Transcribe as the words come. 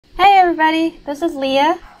everybody, this is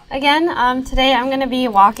Leah again. Today I'm going to be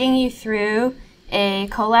walking you through a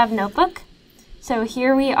Colab notebook. So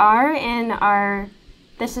here we are in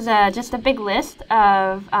this is just a big list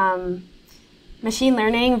of machine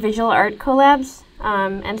learning visual art collabs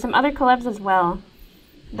and some other collabs as well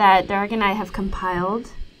that Dark and I have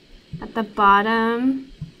compiled. At the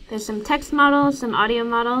bottom there's some text models, some audio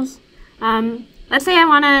models. Let's say I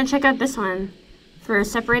want to check out this one for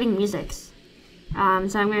separating musics.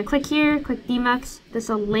 So I'm going to click here, click Demucs. This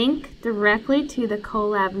will link directly to the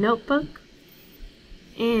Colab notebook.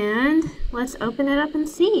 And let's open it up and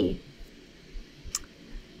see.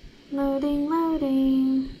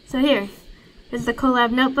 Loading. So here is the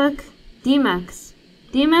Colab notebook, Demucs.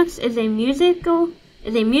 Demucs is a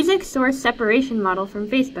music source separation model from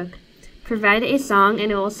Facebook. Provide a song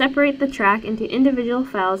and it will separate the track into individual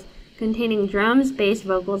files containing drums, bass,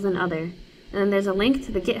 vocals, and other. And then there's a link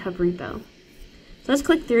to the GitHub repo. So let's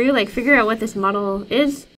click through, figure out what this model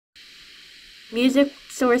is. Music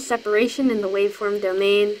source separation in the waveform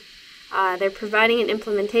domain. They're providing an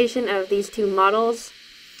implementation of these two models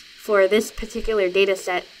for this particular data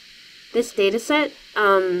set. This data set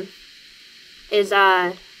is, if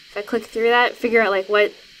I click through that, figure out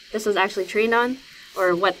what this was actually trained on,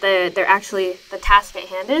 or what the task at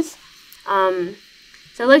hand is. So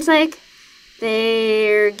it looks like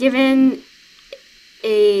they're given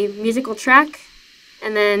a musical track,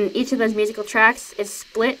 and then each of those musical tracks is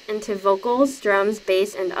split into vocals, drums,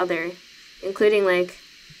 bass, and other, including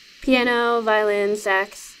piano, violin,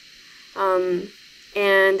 sax. And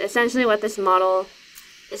essentially what this model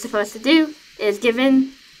is supposed to do is,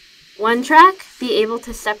 given one track, be able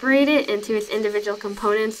to separate it into its individual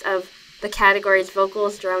components of the categories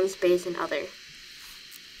vocals, drums, bass, and other.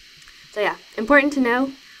 So yeah, important to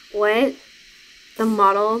know what the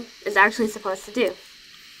model is actually supposed to do.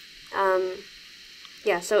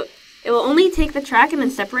 So it will only take the track and then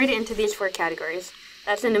separate it into these 4 categories.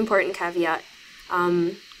 That's an important caveat.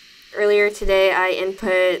 Earlier today I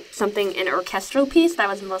input an orchestral piece that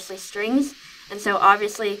was mostly strings, and so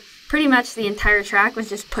obviously pretty much the entire track was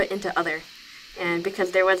just put into other, and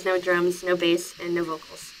because there was no drums, no bass, and no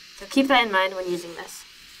vocals. So keep that in mind when using this.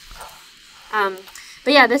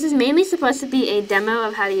 But yeah, this is mainly supposed to be a demo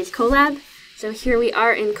of how to use Colab. So here we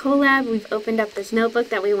are in Colab. We've opened up this notebook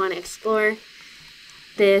that we want to explore.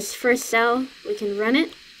 This first cell, we can run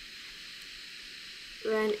it.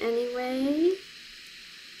 Run anyway.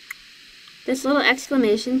 This little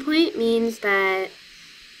exclamation point means that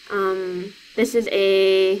this is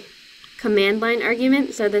a command line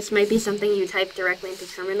argument, so this might be something you type directly into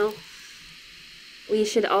terminal. We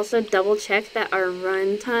should also double check that our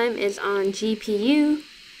runtime is on GPU.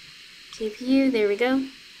 There we go.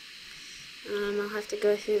 I'll have to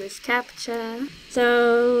go through this CAPTCHA.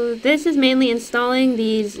 So this is mainly installing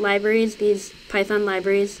these libraries, these Python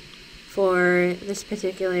libraries for this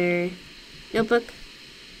particular notebook.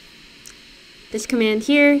 This command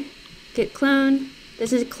here, git clone,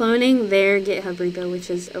 this is cloning their GitHub repo, which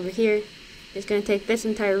is over here. It's going to take this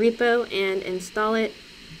entire repo and install it,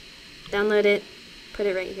 download it, put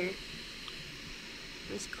it right here.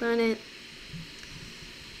 Let's clone it.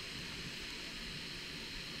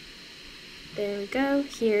 There we go.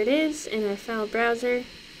 Here it is in our file browser.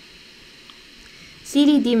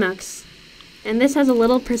 cd demucs. And this has a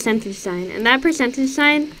little percentage sign. And that percentage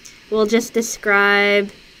sign will just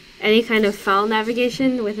describe any kind of file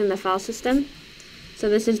navigation within the file system. So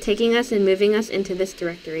this is taking us and moving us into this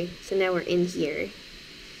directory. So now we're in here.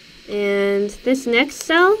 And this next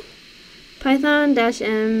cell, Python-m,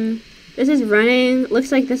 this is running,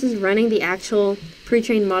 looks like this is running the actual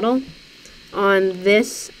pre-trained model on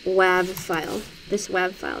this WAV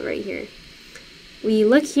file right here. We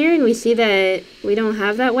look here and we see that we don't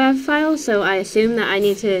have that WAV file, so I assume that I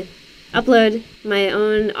need to upload my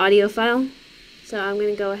own audio file. So I'm going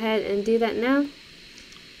to go ahead and do that now.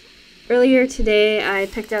 Earlier today I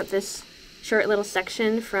picked out this short little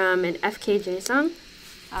section from an FKJ song.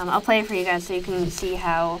 I'll play it for you guys so you can see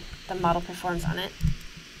how the model performs on it.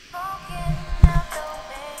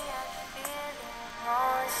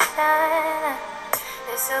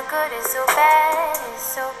 It's so good, it's so bad, it's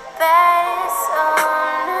so bad, it's so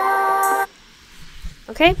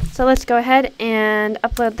new. Okay, so let's go ahead and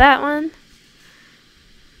upload that one.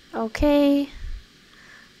 Okay,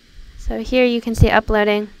 so here you can see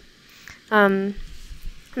uploading. And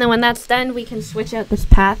then when that's done, we can switch out this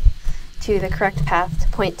path to the correct path to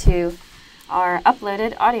point to our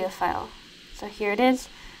uploaded audio file. So here it is.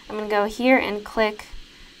 I'm going to go here and click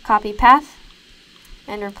copy path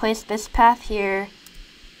and replace this path here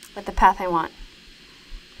with the path I want.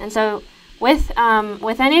 And so with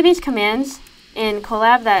any of these commands, in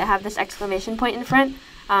Colab that have this exclamation point in front.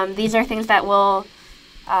 These are things that will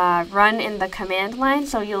run in the command line,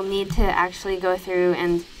 so you'll need to actually go through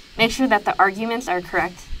and make sure that the arguments are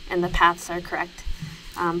correct and the paths are correct,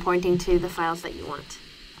 pointing to the files that you want.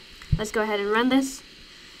 Let's go ahead and run this.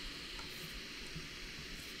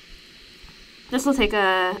 This will take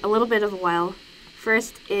a little bit of a while.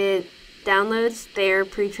 First, it downloads their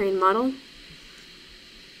pre-trained model.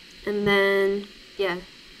 And then, yeah,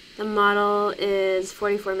 the model is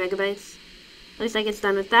 44 megabytes. Looks like it's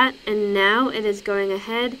done with that. And now it is going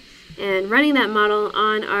ahead and running that model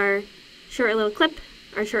on our short little clip,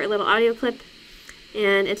 our short little audio clip.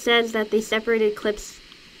 And it says that the separated clips,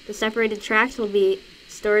 the separated tracks will be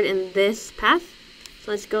stored in this path.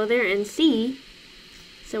 So let's go there and see.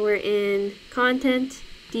 So we're in Content,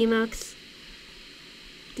 Demucs,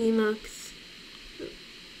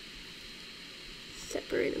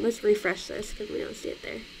 separated. Let's refresh this because we don't see it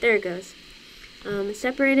there. There it goes.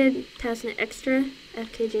 Separated, Testnet Extra,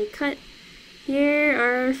 FKJ Cut. Here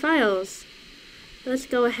are our files. Let's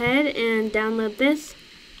go ahead and download this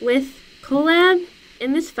with Colab.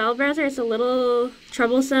 In this file browser, it's a little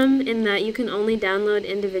troublesome in that you can only download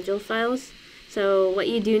individual files. So what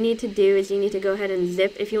you do need to do is you need to go ahead and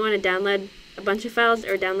zip. If you want to download a bunch of files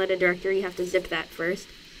or download a directory, you have to zip that first.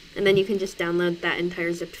 And then you can just download that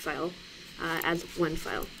entire zipped file as one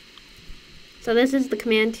file. So this is the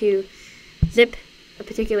command to zip a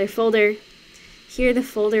particular folder. Here the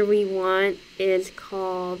folder we want is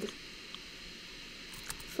called,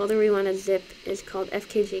 zip is called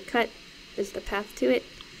FKJ Cut, is the path to it.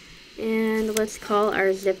 And let's call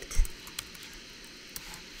our zip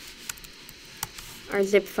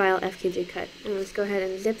file FKJ Cut. And let's go ahead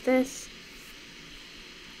and zip this.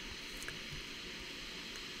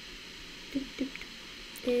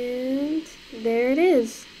 And there it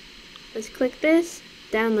is. Let's click this,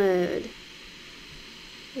 download.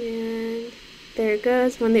 And there it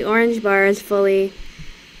goes. When the orange bar is fully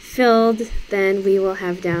filled, then we will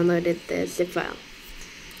have downloaded the zip file.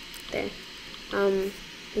 There.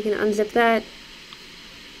 We can unzip that.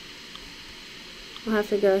 We'll have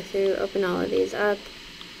to go through, open all of these up.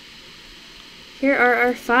 Here are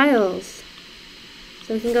our files.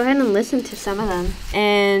 So we can go ahead and listen to some of them.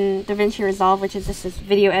 And DaVinci Resolve, which is this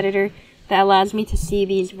video editor that allows me to see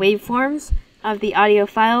these waveforms of the audio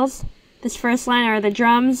files. This first line are the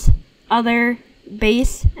drums, other,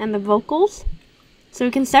 bass, and the vocals. So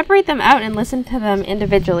we can separate them out and listen to them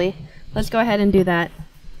individually. Let's go ahead and do that.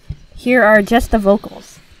 Here are just the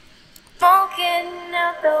vocals. Smoking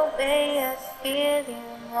out the way of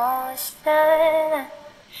feeling lost.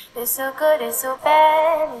 It's so good, it's so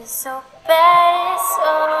bad, it's so bad, it's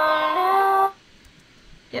so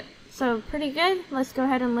new. Yep, so pretty good. Let's go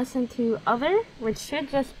ahead and listen to other, which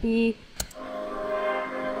should just be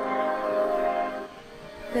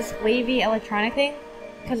this wavy electronic thing,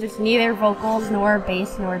 because it's neither vocals nor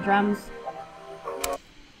bass nor drums.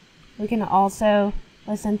 We can also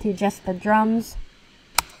listen to just the drums.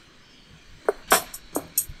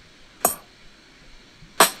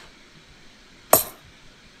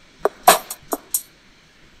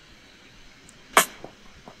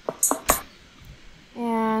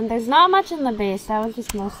 And there's not much in the bass. That was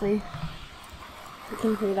just mostly, you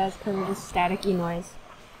can hear that's kind of just staticky noise.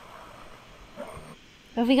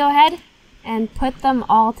 But if we go ahead and put them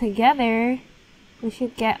all together, we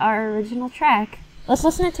should get our original track. Let's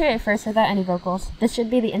listen to it first without any vocals. This should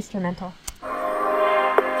be the instrumental.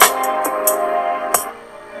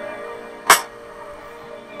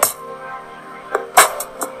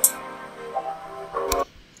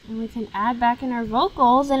 And we can add back in our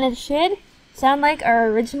vocals and it should sound like our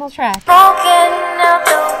original track. Out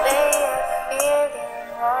the way of feeling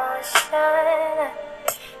lost.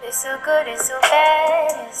 It's so good, it's so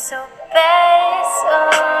bad, it's so bad, it's so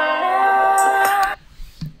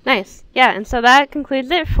new. Nice. Yeah, and so that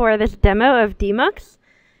concludes it for this demo of Demucs.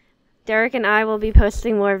 Derek and I will be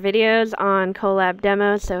posting more videos on Colab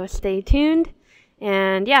demos, so stay tuned.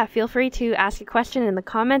 And yeah, feel free to ask a question in the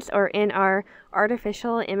comments or in our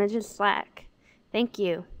artificial images Slack. Thank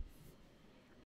you.